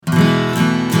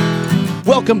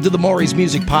Welcome to the Maury's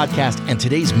Music Podcast and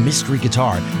today's Mystery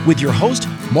Guitar with your host,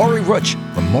 Maury Rutsch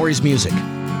from Maury's Music.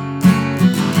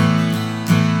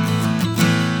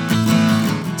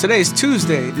 Today's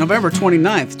Tuesday, November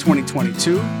 29th,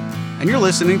 2022, and you're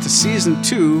listening to Season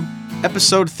 2,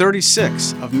 Episode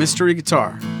 36 of Mystery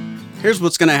Guitar. Here's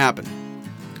what's going to happen.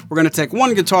 We're going to take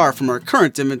one guitar from our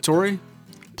current inventory,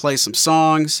 play some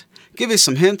songs, give you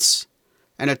some hints,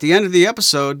 and at the end of the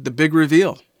episode, the big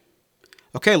reveal.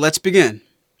 Okay, let's begin.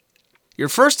 Your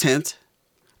first hint,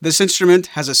 this instrument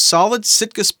has a solid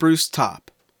Sitka spruce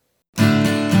top.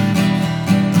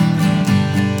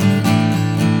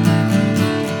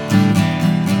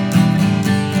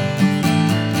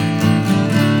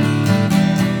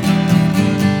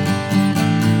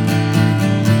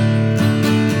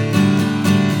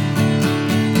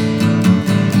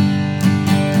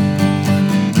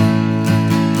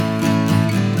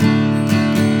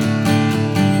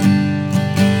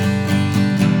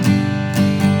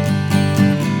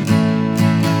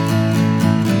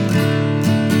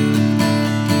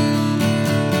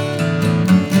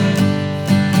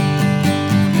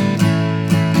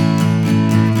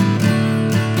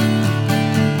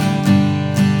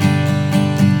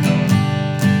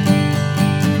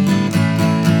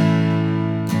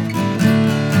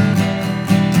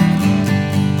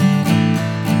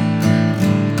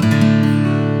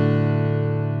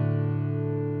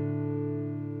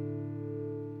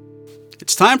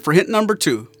 It's time for hint number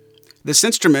 2. This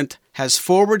instrument has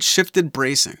forward shifted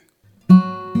bracing.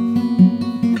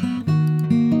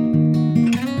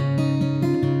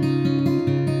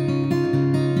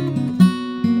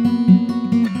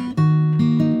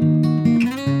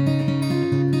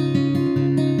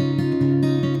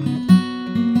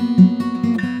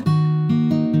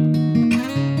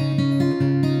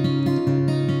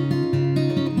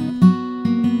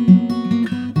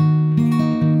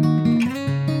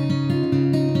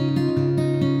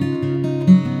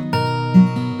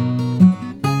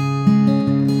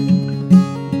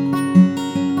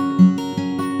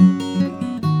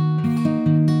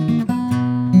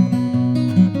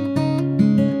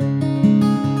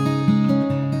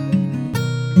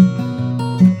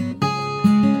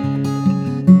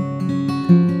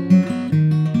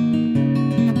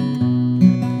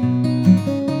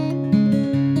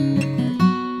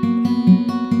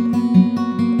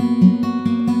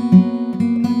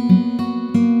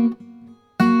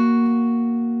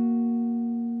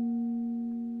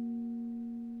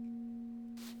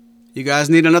 You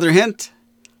guys need another hint?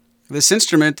 This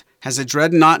instrument has a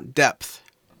dreadnought depth.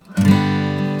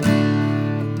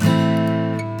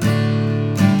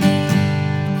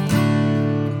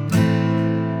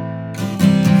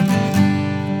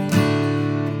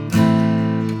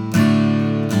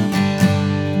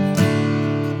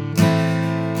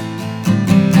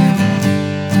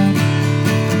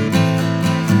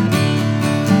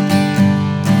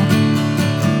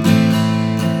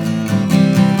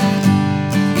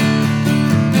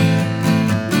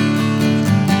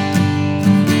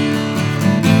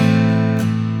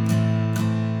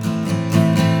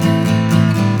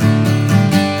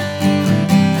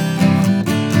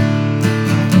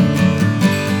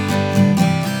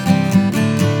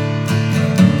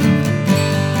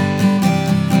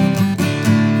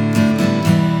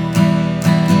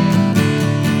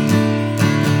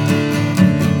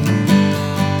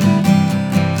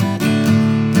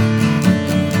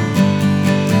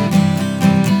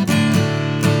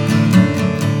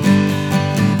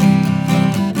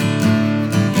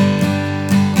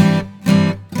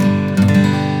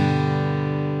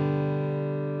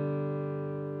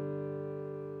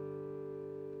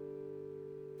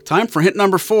 Time for hint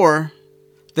number 4.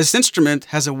 This instrument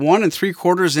has a 1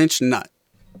 3/4 inch nut.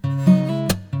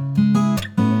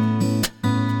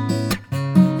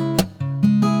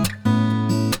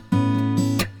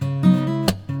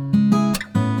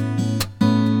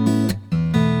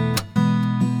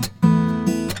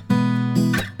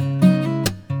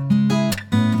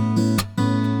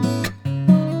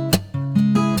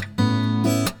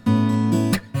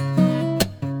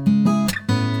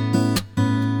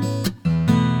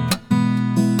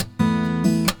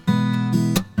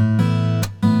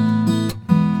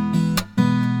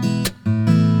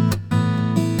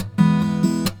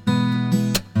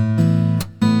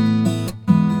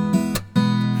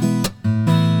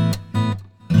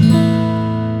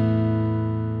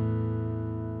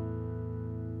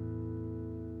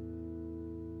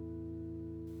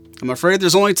 I'm afraid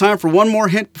there's only time for one more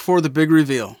hint before the big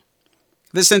reveal.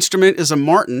 This instrument is a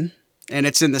Martin, and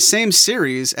it's in the same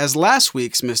series as last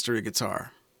week's Mystery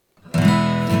Guitar.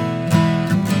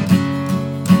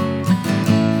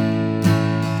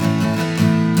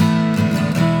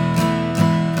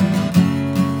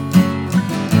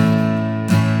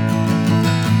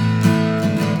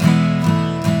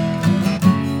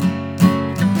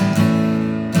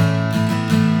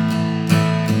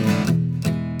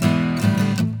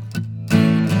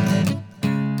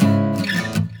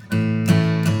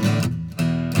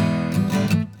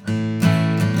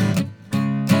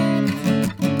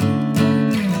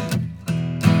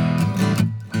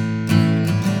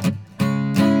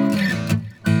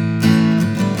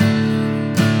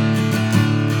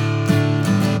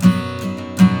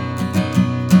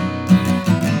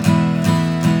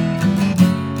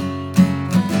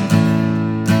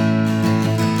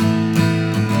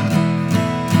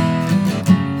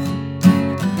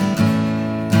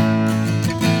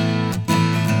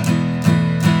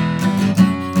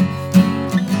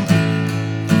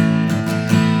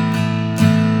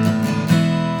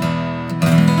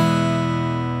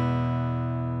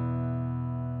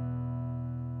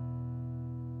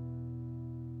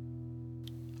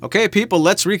 Okay, people,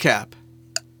 let's recap.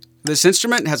 This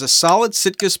instrument has a solid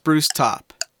Sitka spruce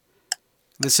top.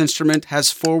 This instrument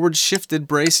has forward shifted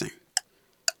bracing.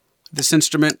 This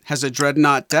instrument has a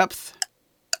dreadnought depth.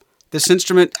 This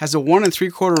instrument has a 1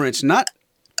 3/4 inch nut.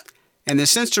 And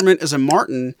this instrument is a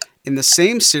Martin in the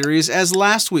same series as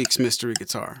last week's mystery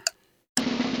guitar.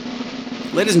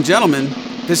 Ladies and gentlemen,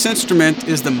 this instrument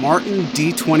is the Martin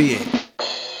D28.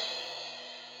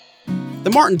 The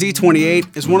Martin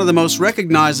D28 is one of the most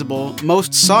recognizable,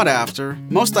 most sought after,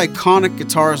 most iconic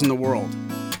guitars in the world,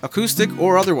 acoustic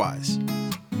or otherwise.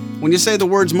 When you say the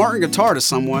words Martin guitar to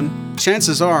someone,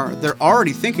 chances are they're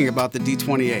already thinking about the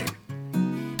D28.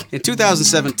 In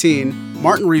 2017,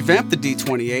 Martin revamped the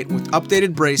D28 with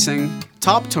updated bracing,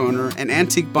 top toner, and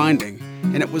antique binding,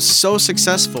 and it was so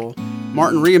successful,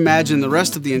 Martin reimagined the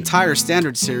rest of the entire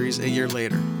standard series a year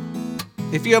later.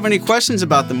 If you have any questions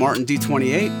about the Martin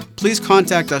D28, please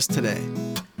contact us today.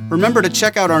 Remember to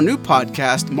check out our new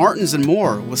podcast, Martins and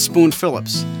More with Spoon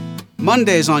Phillips,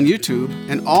 Mondays on YouTube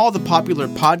and all the popular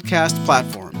podcast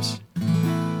platforms.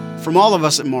 From all of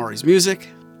us at Maury's Music,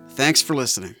 thanks for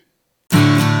listening.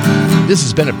 This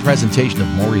has been a presentation of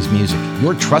Maury's Music,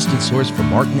 your trusted source for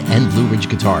Martin and Blue Ridge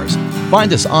guitars.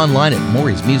 Find us online at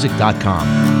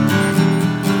maurysmusic.com.